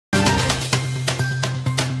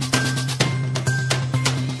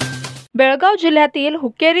बेळगाव जिल्ह्यातील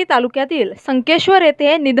हुक्केरी तालुक्यातील संकेश्वर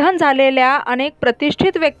येथे निधन झालेल्या अनेक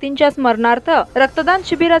प्रतिष्ठित व्यक्तींच्या स्मरणार्थ रक्तदान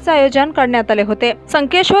शिबिराचे आयोजन करण्यात आले होते।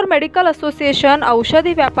 संकेश्वर मेडिकल असोसिएशन,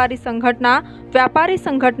 औषधी व्यापारी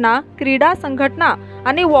संघटना, क्रीडा संघटना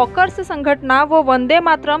आणि वॉकर्स संघटना व वंदे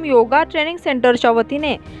मातरम योगा ट्रेनिंग सेंटरच्या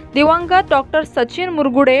वतीने दिवंगत डॉक्टर सचिन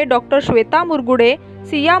मुरगुडे, डॉक्टर श्वेता मुरगुडे,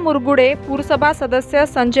 सिया मुरगुडे, पुरसभा सदस्य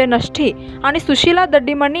संजय नष्टी आणि सुशीला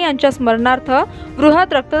दड्डीमणी यांच्या स्मरणार्थ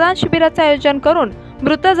बृहत रक्तदान शिबिराचे आयोजन करून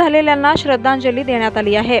मृत झालेल्यांना श्रद्धांजली देण्यात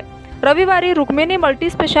आली आहे। रविवारी रुक्मिणी मल्टी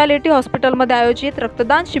स्पेशालिटी हॉस्पिटलमध्ये आयोजित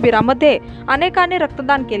रक्तदान शिबिरामध्ये अनेकांनी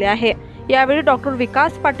रक्तदान केले आहे। यावेळी डॉक्टर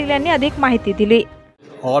विकास पाटील यांनी अधिक माहिती दिली।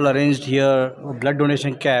 All arranged here blood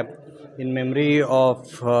donation camp in memory of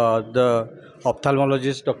the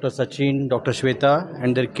ophthalmologist Dr. Sachin, Dr. Shweta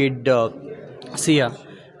and their kid Sia,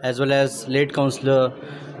 as well as late counselor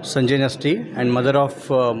Sanjay Nasti and mother of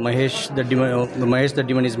Mahesh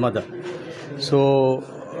Daddimani's mother. So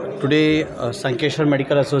today Sankeshwar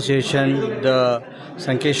Medical Association, the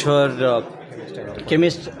Sankeshwar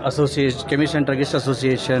Chemist and Druggist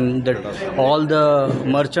Association, all the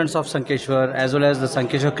merchants of Sankeshwar as well as the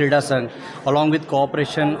Sankeshwar Krida Sangh, along with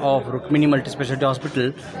cooperation of Rukmini Multi-Speciality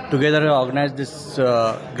Hospital, together organized this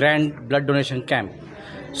grand blood donation camp.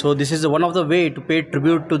 So this is one of the way to pay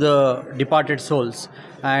tribute to the departed souls,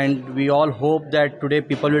 and we all hope that today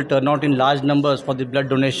people will turn out in large numbers for the blood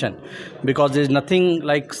donation, because there is nothing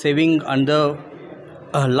like saving another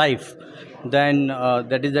life. Then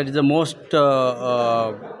that is the most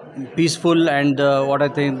peaceful and what I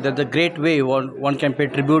think that the great way one can pay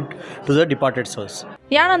tribute to the departed souls.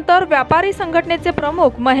 यानंतर व्यापारी संघटनेचे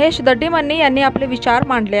प्रमुख महेश दड्डीमनी यांनी आपले विचार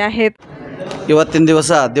मांडले आहेत। ಇವತ್ತಿನ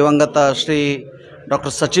ದಿವಸ ದಿವಂಗತ ಶ್ರೀ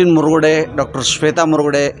ಡಾಕ್ಟರ್ ಸಚಿನ್ ಮುರುಗುಡೆ, ಡಾಕ್ಟರ್ ಶ್ವೇತಾ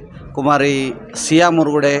ಮುರುಗುಡೆ, ಕುಮಾರಿ ಸಿಯಾ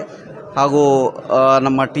ಮುರುಗುಡೆ ಹಾಗೂ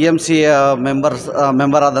ನಮ್ಮ TMC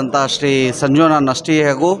ಮೆಂಬರ್ ಆದಂಥ ಶ್ರೀ ಸಂಜೋನಾ ನಷ್ಟಿ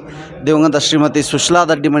ಹಾಗೂ ದಿವಂಗತ Shrimati Sushila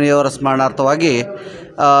ದಡ್ಡಿಮಣಿಯವರ ಸ್ಮರಣಾರ್ಥವಾಗಿ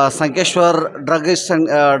Sankeshwar drug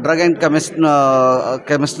and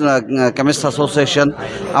chemist association,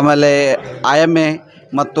 ಆಮೇಲೆ IMA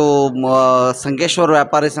ಮತ್ತು ಸಂಕೇಶ್ವರ್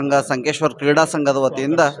ವ್ಯಾಪಾರಿ ಸಂಘ, ಸಂಕೇಶ್ವರ್ ಕ್ರೀಡಾ ಸಂಘದ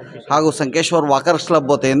ವತಿಯಿಂದ ಹಾಗೂ ಸಂಕೇಶ್ವರ್ ವಾಕರ್ಸ್ ಕ್ಲಬ್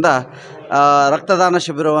ವತಿಯಿಂದ ರಕ್ತದಾನ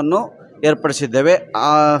ಶಿಬಿರವನ್ನು ಏರ್ಪಡಿಸಿದ್ದೇವೆ।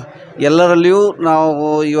 ಎಲ್ಲರಲ್ಲಿಯೂ ನಾವು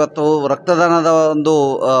ಇವತ್ತು ರಕ್ತದಾನದ ಒಂದು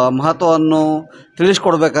ಮಹತ್ವವನ್ನು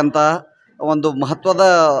ತಿಳಿಸ್ಕೊಡ್ಬೇಕಂತ ಒಂದು ಮಹತ್ವದ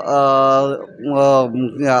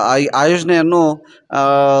ಆಯೋಜನೆಯನ್ನು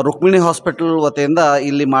ರುಕ್ಮಿಣಿ ಹಾಸ್ಪಿಟಲ್ ವತಿಯಿಂದ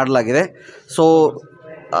ಇಲ್ಲಿ ಮಾಡಲಾಗಿದೆ। ಸೊ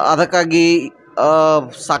ಅದಕ್ಕಾಗಿ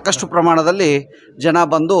ಸಾಕಷ್ಟು ಪ್ರಮಾಣದಲ್ಲಿ ಜನ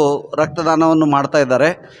ಬಂದು ರಕ್ತದಾನವನ್ನು ಮಾಡ್ತಾ ಇದ್ದಾರೆ।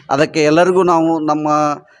 ಅದಕ್ಕೆ ಎಲ್ಲರಿಗೂ ನಾವು ನಮ್ಮ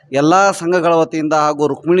ಎಲ್ಲ ಸಂಘಗಳ ವತಿಯಿಂದ ಹಾಗೂ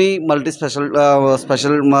ರುಕ್ಮಿಣಿ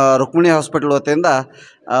ರುಕ್ಮಿಣಿ ಹಾಸ್ಪಿಟಲ್ ವತಿಯಿಂದ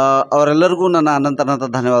ಅವರೆಲ್ಲರಿಗೂ ನನ್ನ ಅನಂತ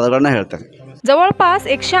ಧನ್ಯವಾದಗಳನ್ನು ಹೇಳ್ತೇನೆ। जवळपास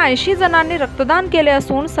 180 जणांनी रक्तदान केले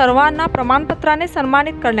असून सर्वांना प्रमाणपत्राने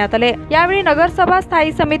सन्मानित करण्यात आले। यावेळी नगरसभा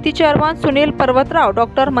स्थायी समिती chairman Sunil पर्वतराव,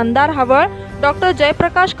 doctor Mandar हवळ, doctor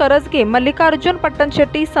Jayaprakash Karajge, Mallikarjun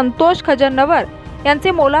Pattanshetti, Santosh खजन्नवर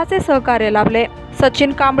यांचे मोलाचे सहकार्य लाभले।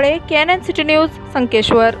 Sachin Kamble, KNN city news,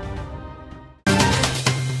 Sankeshwar.